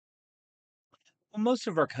Well, most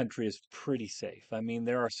of our country is pretty safe. I mean,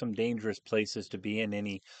 there are some dangerous places to be in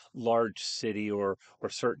any large city or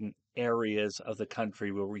certain areas of the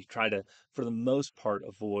country where we try to, for the most part,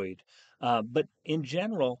 avoid. But in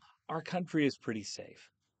general, our country is pretty safe.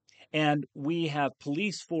 And we have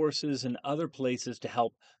police forces and other places to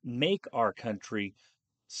help make our country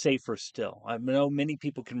safer still. I know many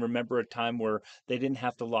people can remember a time where they didn't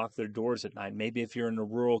have to lock their doors at night. Maybe if you're in a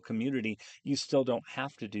rural community, you still don't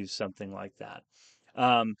have to do something like that.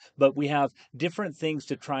 But we have different things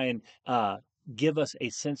to try and give us a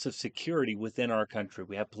sense of security within our country.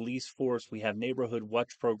 We have police force, we have neighborhood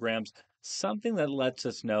watch programs, something that lets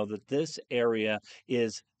us know that this area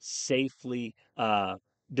is safely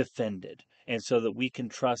defended. And so that we can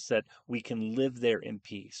trust that we can live there in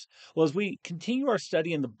peace. Well, as we continue our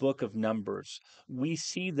study in the book of Numbers, we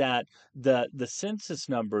see that the census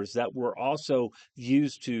numbers that were also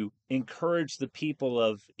used to encourage the people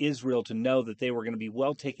of Israel to know that they were going to be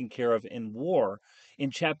well taken care of in war, in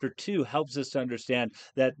chapter 2 helps us to understand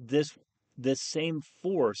that this same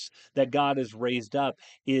force that God has raised up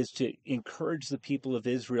is to encourage the people of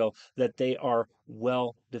Israel that they are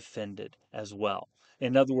well defended as well.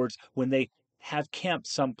 In other words, when they have camp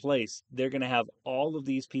someplace, they're going to have all of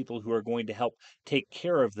these people who are going to help take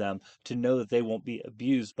care of them to know that they won't be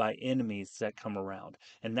abused by enemies that come around.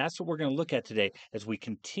 And that's what we're going to look at today as we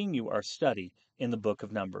continue our study in the book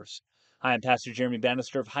of Numbers. Hi, I'm Pastor Jeremy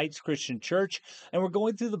Bannister of Heights Christian Church, and we're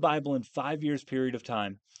going through the Bible in 5 years period of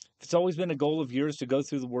time. If it's always been a goal of yours to go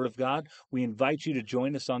through the Word of God, we invite you to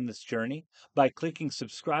join us on this journey. By clicking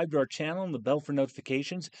subscribe to our channel and the bell for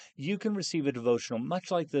notifications, you can receive a devotional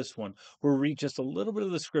much like this one, where we read just a little bit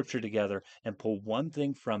of the scripture together and pull one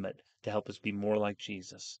thing from it to help us be more like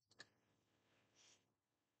Jesus.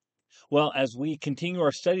 Well, as we continue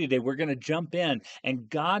our study today, we're going to jump in, and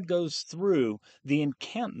God goes through the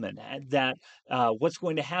encampment that what's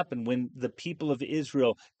going to happen when the people of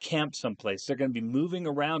Israel camp someplace. They're going to be moving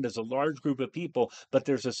around as a large group of people, but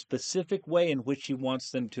there's a specific way in which He wants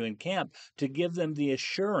them to encamp to give them the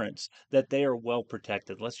assurance that they are well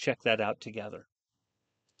protected. Let's check that out together.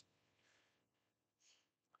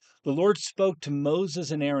 The Lord spoke to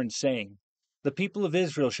Moses and Aaron, saying, "The people of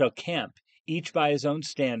Israel shall camp, each by his own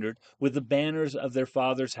standard, with the banners of their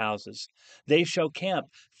fathers' houses. They shall camp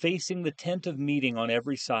facing the tent of meeting on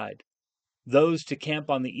every side. Those to camp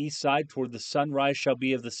on the east side toward the sunrise shall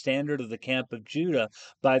be of the standard of the camp of Judah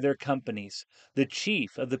by their companies, the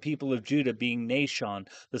chief of the people of Judah being Nashon,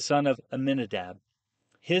 the son of Amminadab.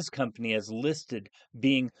 His company as listed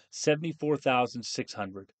being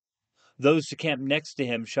 74,600. Those to camp next to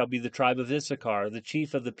him shall be the tribe of Issachar, the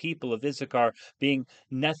chief of the people of Issachar being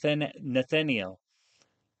Nathaniel,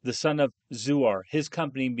 the son of Zuar, his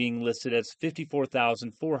company being listed as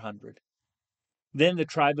 54,400. Then the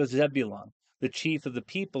tribe of Zebulun, the chief of the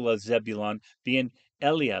people of Zebulun being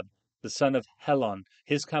Eliab, the son of Helon,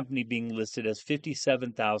 his company being listed as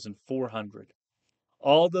 57,400.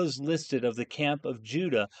 All those listed of the camp of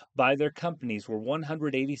Judah by their companies were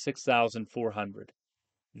 186,400.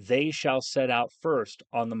 They shall set out first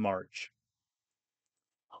on the march.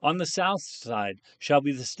 On the south side shall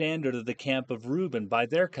be the standard of the camp of Reuben by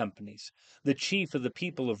their companies, the chief of the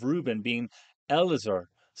people of Reuben being Elizur,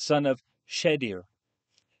 son of Shedir,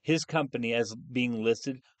 his company as being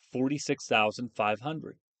listed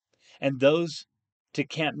 46,500. And those to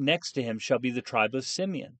camp next to him shall be the tribe of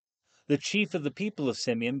Simeon, the chief of the people of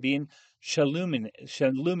Simeon being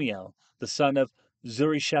Shalumiel, the son of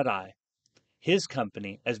Zurishaddai, his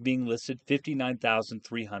company as being listed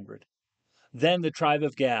 59,300. Then the tribe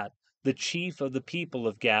of Gad, the chief of the people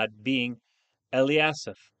of Gad being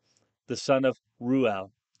Eliasaph, the son of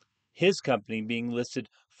Ruel, his company being listed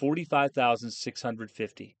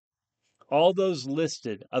 45,650. All those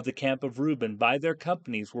listed of the camp of Reuben by their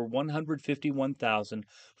companies were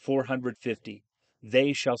 151,450.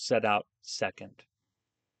 They shall set out second.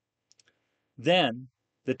 Then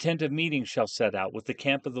the tent of meeting shall set out with the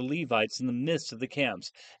camp of the Levites in the midst of the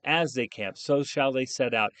camps. As they camp, so shall they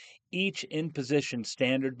set out, each in position,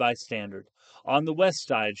 standard by standard. On the west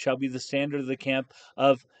side shall be the standard of the camp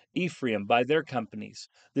of Ephraim by their companies,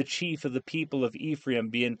 the chief of the people of Ephraim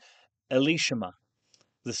being Elishama,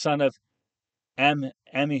 the son of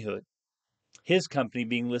Ammihud, his company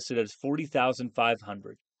being listed as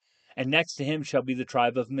 40,500. And next to him shall be the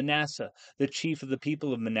tribe of Manasseh, the chief of the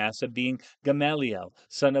people of Manasseh being Gamaliel,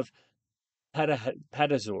 son of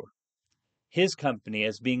Padazur, his company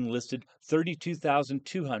as being listed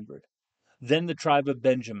 32,200. Then the tribe of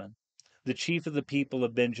Benjamin, the chief of the people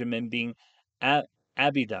of Benjamin being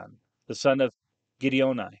Abidan, the son of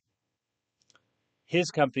Gideoni,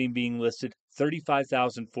 his company being listed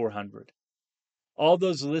 35,400. All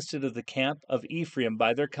those listed of the camp of Ephraim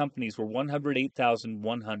by their companies were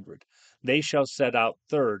 108,100. They shall set out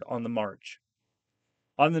third on the march.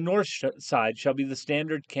 On the north side shall be the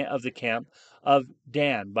standard of the camp of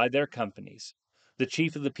Dan by their companies. The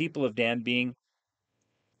chief of the people of Dan being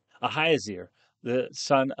Ahiezer, the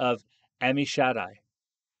son of Ammishaddai,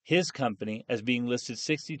 his company as being listed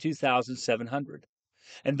 62,700.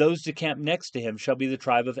 And those to camp next to him shall be the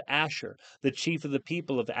tribe of Asher, the chief of the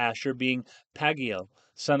people of Asher being Pagiel,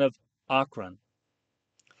 son of Ochran.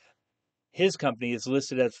 His company is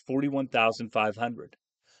listed as 41,500.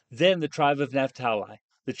 Then the tribe of Naphtali,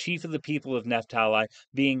 the chief of the people of Naphtali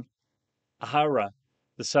being Ahira,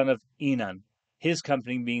 the son of Enan, his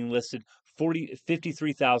company being listed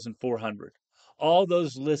 53,400. All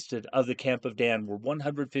those listed of the camp of Dan were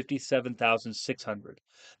 157,600.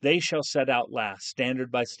 They shall set out last,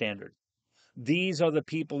 standard by standard. These are the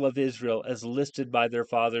people of Israel as listed by their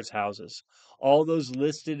fathers' houses. All those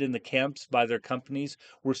listed in the camps by their companies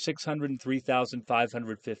were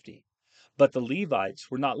 603,550. But the Levites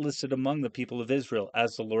were not listed among the people of Israel,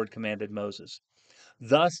 as the Lord commanded Moses.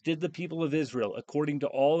 Thus did the people of Israel, according to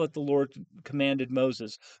all that the Lord commanded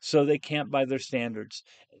Moses. So they camped by their standards,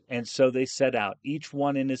 and so they set out, each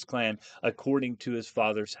one in his clan, according to his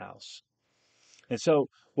father's house. And so,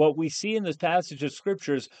 what we see in this passage of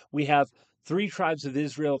scriptures, we have three tribes of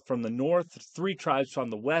Israel from the north, three tribes from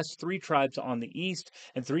the west, three tribes on the east,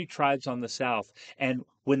 and three tribes on the south. And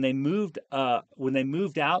when they moved out,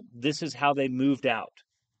 this is how they moved out.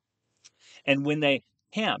 And when they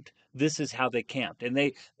camped, this is how they camped.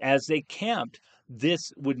 And as they camped,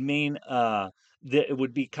 this would mean that it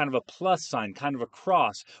would be kind of a plus sign, kind of a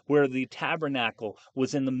cross, where the tabernacle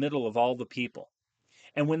was in the middle of all the people.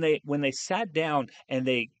 And when they sat down and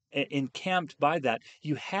they encamped by that,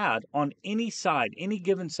 you had on any side, any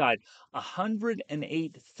given side,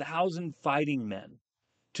 108,000 fighting men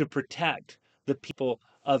to protect the people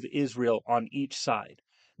of Israel on each side.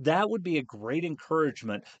 That would be a great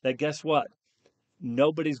encouragement that guess what?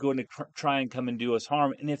 Nobody's going to try and come and do us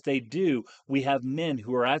harm. And if they do, we have men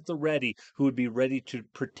who are at the ready who would be ready to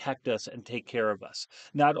protect us and take care of us.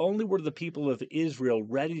 Not only were the people of Israel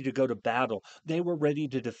ready to go to battle, they were ready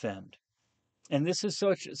to defend. And this is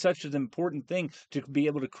such an important thing to be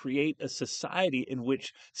able to create a society in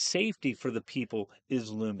which safety for the people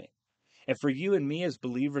is looming. And for you and me as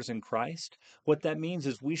believers in Christ, what that means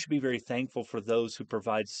is we should be very thankful for those who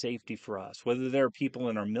provide safety for us, whether there are people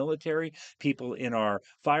in our military, people in our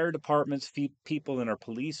fire departments, people in our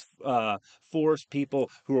police force,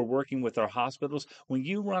 people who are working with our hospitals. When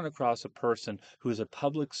you run across a person who is a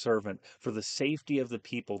public servant for the safety of the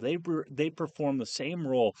people, they perform the same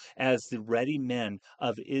role as the ready men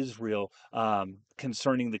of Israel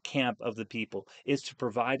concerning the camp of the people, is to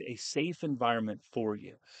provide a safe environment for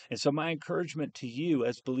you. And so my encouragement to you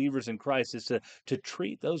as believers in Christ is to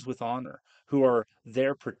treat those with honor who are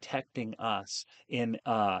there protecting us in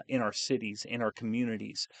our cities, in our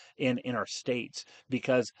communities, in our states,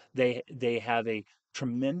 because they have a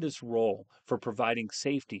tremendous role for providing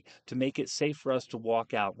safety to make it safe for us to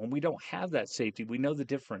walk out. When we don't have that safety, we know the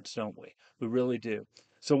difference, don't we? We really do.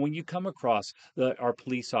 So when you come across our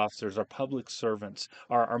police officers, our public servants,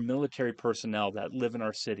 our military personnel that live in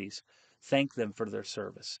our cities, thank them for their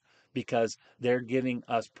service because they're giving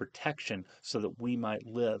us protection so that we might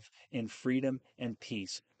live in freedom and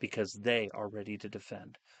peace because they are ready to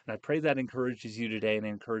defend. And I pray that encourages you today and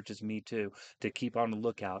encourages me too to keep on the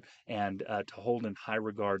lookout and to hold in high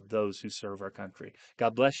regard those who serve our country.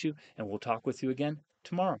 God bless you, and we'll talk with you again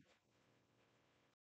tomorrow.